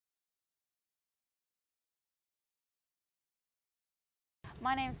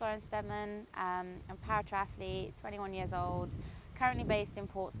My name's Steadman. I'm a para-triathlete, 21 years old, currently based in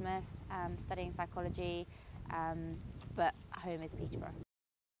Portsmouth, studying psychology, but home is Peterborough.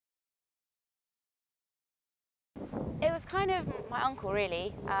 It was kind of my uncle,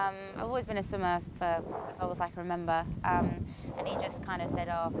 really. I've always been a swimmer for as long as I can remember, and he just kind of said,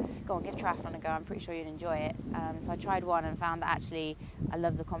 "Oh, go on, give triathlon a go, I'm pretty sure you'd enjoy it." So I tried one and found that actually I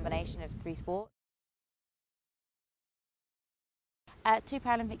love the combination of three sports. 2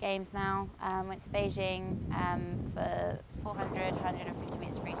 Paralympic Games now. Went to Beijing for 400, 150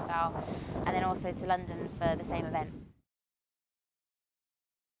 metres freestyle, and then also to London for the same events.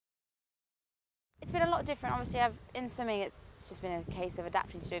 It's been a lot different. Obviously, in swimming, it's just been a case of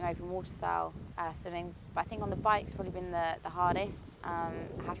adapting to doing open water style swimming. But I think on the bike, it's probably been the hardest.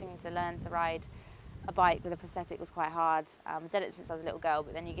 Having to learn to ride a bike with a prosthetic was quite hard. I've done it since I was a little girl,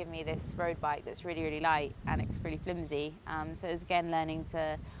 but then you give me this road bike that's really, really light and it's really flimsy. So it was again learning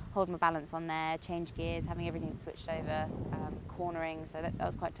to hold my balance on there, change gears, having everything switched over, cornering, so that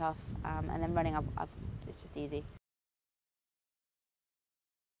was quite tough. And then running, it's just easy.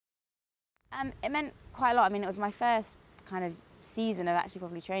 It meant quite a lot. I mean, it was my first kind of season of actually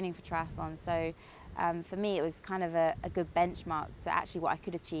probably training for triathlon, so for me it was kind of a good benchmark to actually what I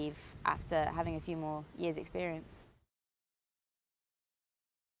could achieve after having a few more years' experience.